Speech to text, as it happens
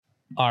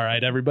All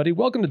right, everybody,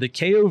 welcome to the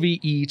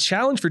KOVE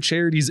Challenge for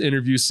Charities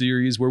interview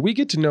series, where we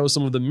get to know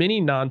some of the many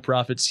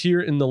nonprofits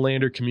here in the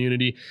Lander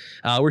community.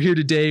 We're here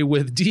today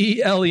with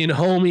Dee, Ellie, and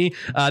Homie.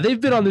 They've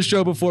been on the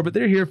show before, but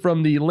they're here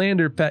from the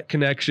Lander Pet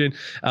Connection.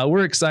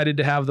 We're excited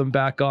to have them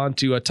back on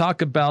to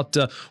talk about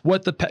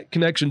what the Pet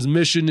Connection's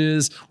mission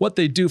is, what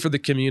they do for the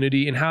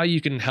community, and how you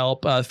can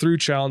help through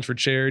Challenge for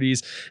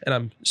Charities. And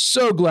I'm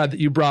so glad that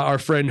you brought our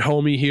friend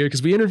Homie here,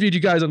 because we interviewed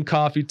you guys on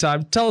Coffee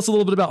Time. Tell us a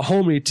little bit about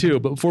Homie, too.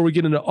 But before we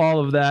get into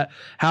all of that,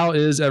 how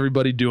is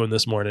everybody doing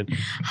this morning?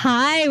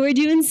 Hi, we're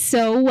doing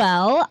so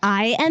well.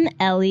 I am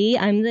Ellie.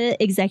 I'm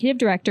the executive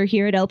director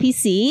here at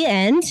LPC,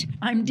 and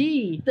I'm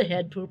Dee, the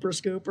head pooper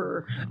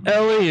scooper.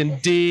 Ellie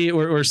and Dee,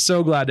 we're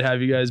so glad to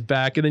have you guys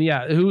back. And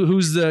then,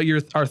 who's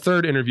our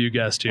third interview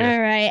guest here? All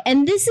right,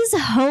 and this is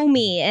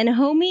Homie, and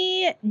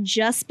Homie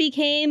just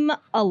became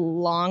a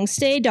long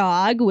stay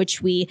dog,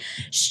 which we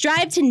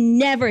strive to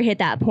never hit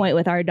that point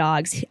with our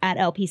dogs at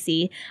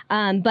LPC.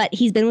 But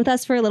he's been with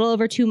us for a little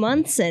over 2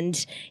 months, and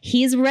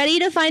he's ready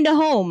to find a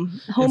home.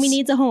 Homie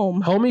needs a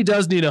home. Homie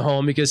does need a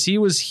home, because he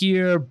was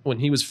here when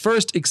he was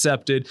first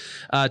accepted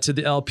to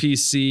the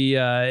LPC.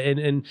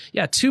 And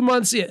 2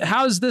 months.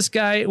 How's this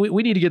guy?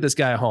 We need to get this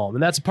guy a home.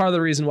 And that's part of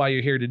the reason why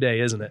you're here today,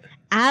 isn't it?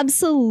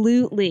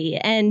 Absolutely.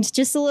 And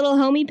just a little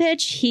Homie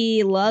pitch.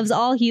 He loves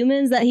all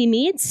humans that he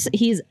meets.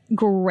 He's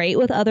great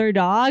with other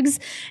dogs.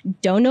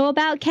 Don't know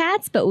about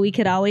cats, but we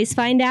could always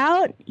find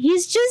out.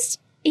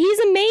 He's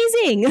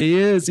amazing. He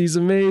is. He's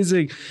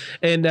amazing.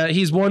 And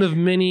he's one of the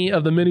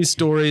many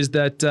stories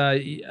that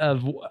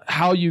of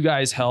how you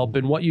guys help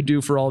and what you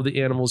do for all of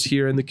the animals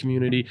here in the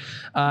community.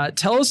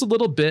 Tell us a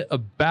little bit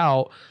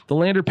about the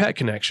Lander Pet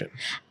Connection.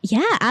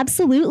 Yeah,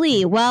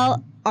 absolutely.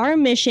 Well, our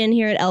mission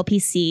here at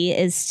LPC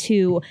is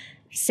to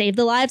save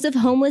the lives of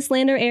homeless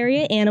Lander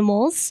area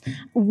animals.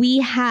 We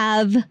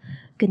have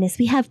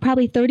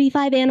probably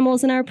 35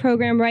 animals in our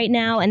program right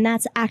now, and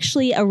that's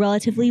actually a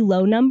relatively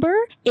low number.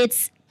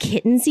 It's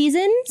kitten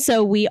season,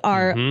 so we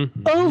are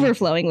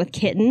overflowing with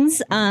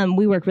kittens.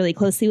 We work really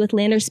closely with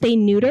Lander Spay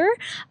Neuter,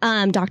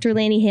 Dr.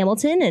 Lanny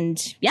Hamilton,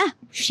 and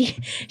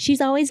she's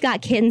always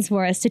got kittens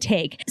for us to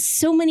take.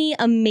 So many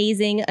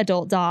amazing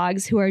adult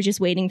dogs who are just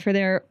waiting for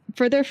their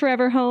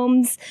forever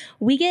homes.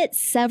 We get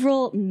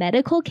several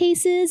medical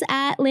cases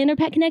at Lander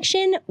Pet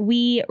Connection.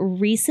 We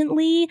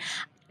recently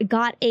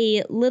got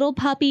a little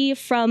puppy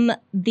from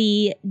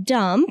the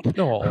dump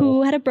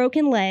who had a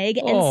broken leg.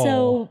 And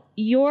so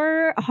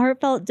your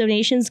heartfelt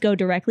donations go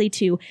directly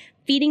to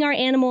feeding our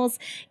animals,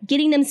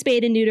 getting them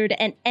spayed and neutered,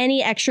 and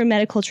any extra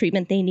medical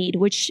treatment they need,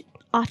 which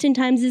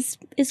oftentimes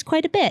is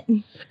quite a bit.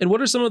 And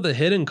what are some of the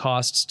hidden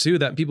costs, too,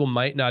 that people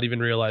might not even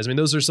realize? I mean,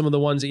 those are some of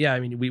the ones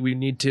that, we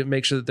need to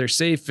make sure that they're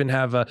safe and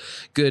have a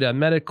good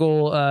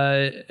medical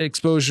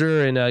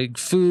exposure and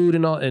food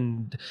and all,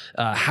 and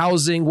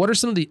housing. What are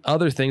some of the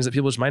other things that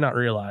people just might not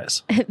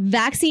realize?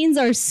 Vaccines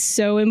are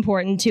so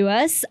important to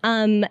us.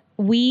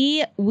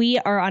 We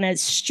are on a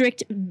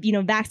strict,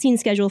 vaccine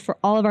schedule for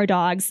all of our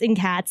dogs and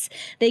cats.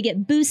 They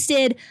get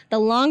boosted. The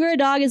longer a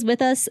dog is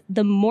with us,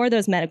 the more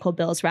those medical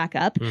bills rack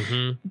up.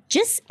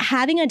 Just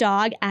having a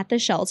dog at the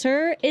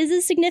shelter is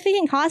a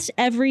significant cost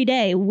every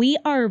day. We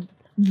are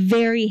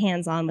very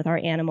hands-on with our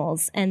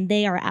animals, and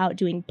they are out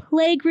doing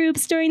play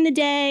groups during the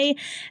day.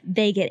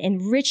 They get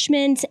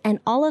enrichment, and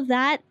all of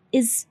that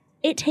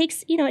it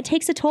takes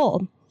a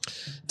toll.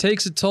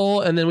 Takes a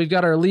toll. And then we've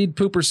got our lead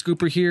pooper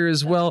scooper here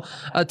as well.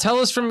 Tell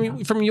us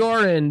from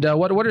your end,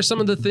 what are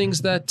some of the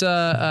things that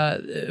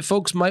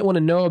folks might want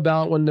to know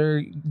about when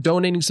they're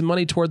donating some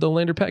money toward the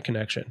Lander Pet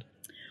Connection?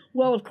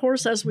 Well, of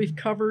course, as we've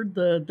covered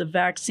the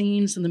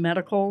vaccines and the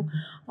medical,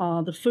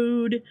 the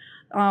food,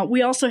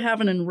 we also have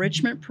an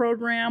enrichment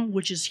program,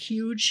 which is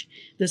huge.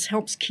 This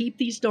helps keep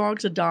these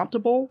dogs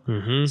adoptable.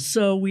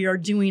 So we are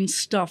doing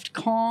stuffed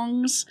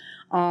Kongs,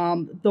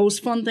 those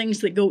fun things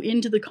that go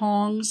into the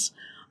Kongs.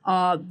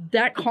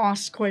 That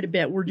costs quite a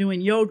bit. We're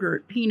doing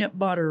yogurt, peanut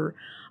butter,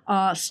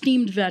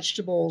 steamed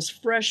vegetables,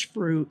 fresh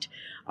fruit.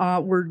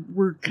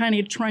 We're kind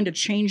of trying to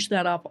change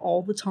that up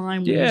all the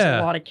time. We use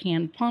a lot of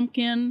canned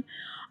pumpkin.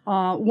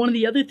 One of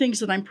the other things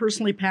that I'm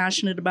personally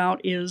passionate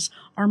about is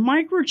our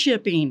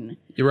microchipping.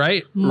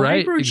 Right,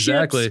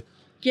 exactly.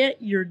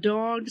 Get your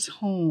dogs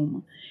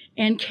home,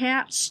 and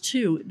cats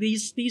too.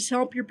 These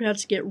help your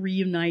pets get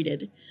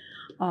reunited.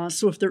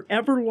 So if they're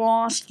ever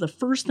lost, the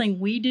first thing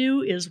we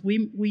do is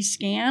we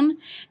scan,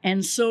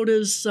 and so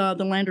does the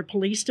Lander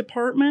Police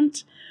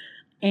Department.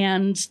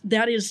 And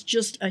that is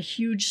just a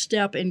huge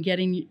step in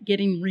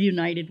getting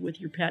reunited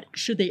with your pet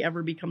should they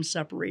ever become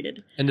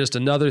separated. And just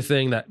another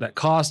thing that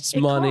costs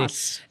money.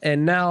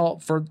 And now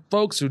for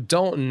folks who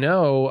don't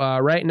know,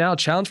 right now,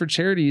 Challenge for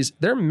Charities,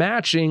 they're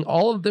matching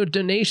all of the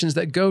donations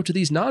that go to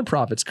these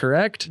nonprofits,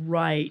 correct?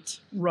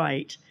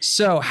 Right.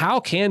 So how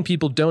can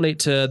people donate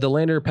to the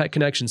Lander Pet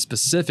Connection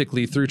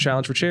specifically through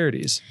Challenge for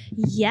Charities?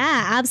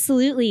 Yeah,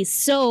 absolutely.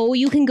 So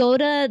you can go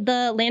to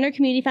the Lander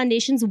Community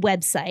Foundation's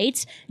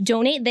website,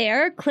 donate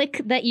there,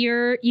 click that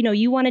you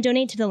want to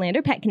donate to the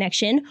Lander Pet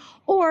Connection,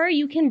 or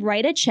you can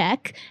write a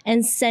check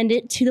and send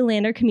it to the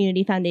Lander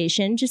Community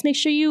Foundation. Just make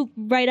sure you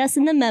write us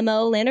in the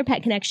memo, Lander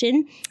Pet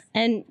Connection.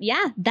 And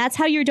yeah, that's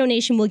how your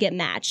donation will get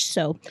matched.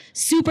 So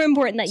super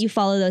important that you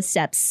follow those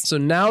steps. So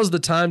now's the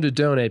time to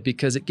donate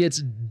because it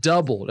gets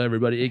doubled,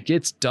 everybody. It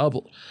gets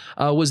doubled.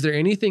 Was there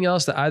anything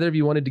else that either of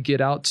you wanted to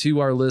get out to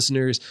our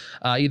listeners,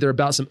 either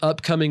about some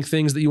upcoming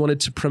things that you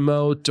wanted to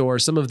promote or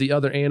some of the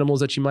other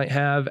animals that you might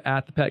have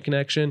at the Pet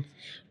Connection?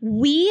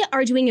 We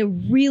are doing a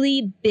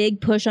really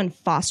big push on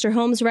foster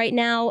homes right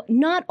now,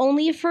 not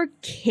only for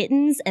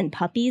kittens and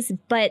puppies,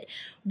 but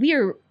we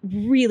are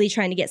really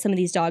trying to get some of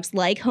these dogs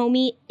like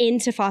Homie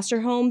into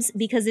foster homes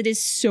because it is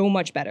so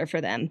much better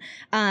for them.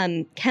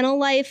 Kennel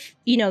life,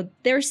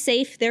 they're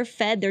safe, they're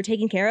fed, they're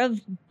taken care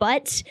of,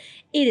 but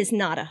it is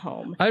not a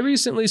home. I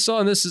recently saw,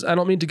 and I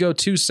don't mean to go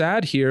too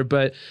sad here,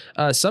 but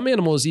some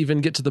animals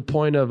even get to the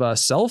point of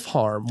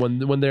self-harm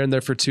when they're in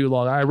there for too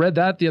long. I read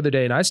that the other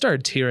day and I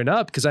started tearing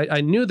up because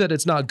I knew that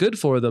it's not good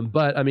for them.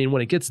 But I mean,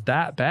 when it gets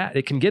that bad,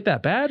 it can get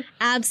that bad?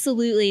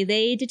 Absolutely.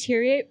 They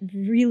deteriorate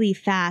really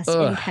fast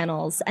in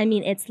kennels. I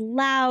mean, it's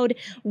loud.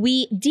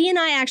 Dee and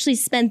I actually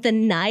spent the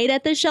night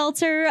at the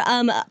shelter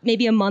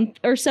maybe a month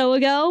or so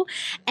ago.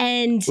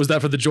 And was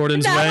that for the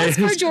Jordan's Way? That was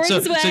for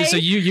Jordan's Way. So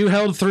you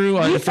held through.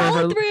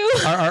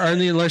 Through. Our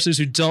listeners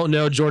who don't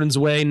know, Jordan's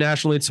Way,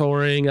 nationally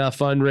touring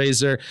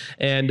fundraiser,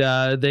 and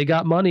they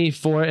got money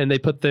for it, and they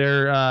put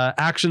their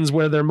actions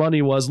where their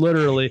money was,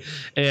 literally,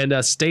 and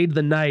stayed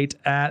the night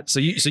at. So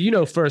you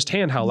know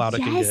firsthand how loud it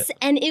can get. Yes,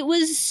 and it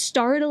was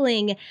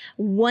startling.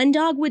 One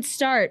dog would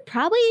start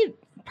probably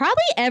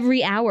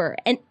every hour,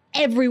 and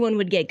everyone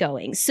would get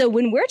going. So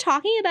when we're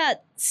talking about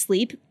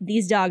sleep,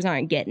 these dogs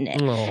aren't getting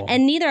it,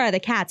 and neither are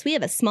the cats. We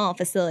have a small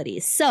facility,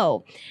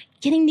 so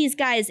getting these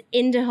guys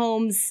into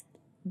homes,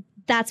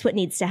 that's what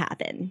needs to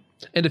happen.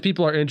 And if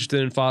people are interested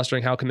in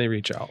fostering, how can they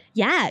reach out?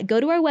 Yeah, go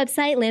to our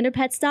website,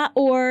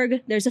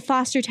 landerpets.org. There's a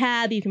foster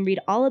tab. You can read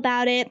all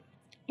about it.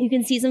 You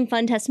can see some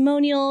fun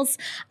testimonials,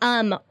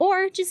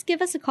 or just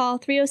give us a call,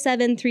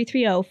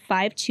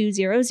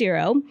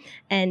 307-330-5200.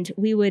 And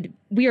we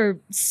are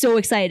so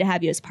excited to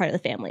have you as part of the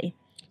family.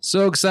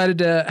 So excited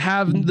to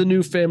have the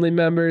new family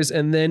members.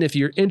 And then if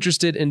you're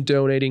interested in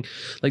donating,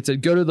 like I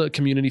said, go to the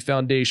Community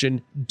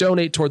Foundation,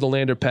 donate toward the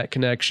Lander Pet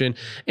Connection,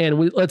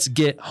 and let's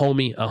get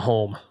Homie a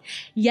home.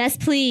 Yes,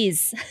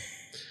 please.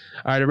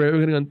 All right,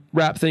 we're going to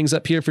wrap things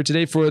up here for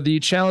today for the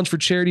Challenge for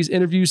Charities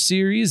interview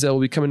series. We'll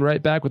be coming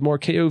right back with more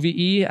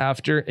KOVE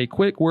after a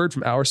quick word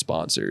from our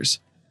sponsors.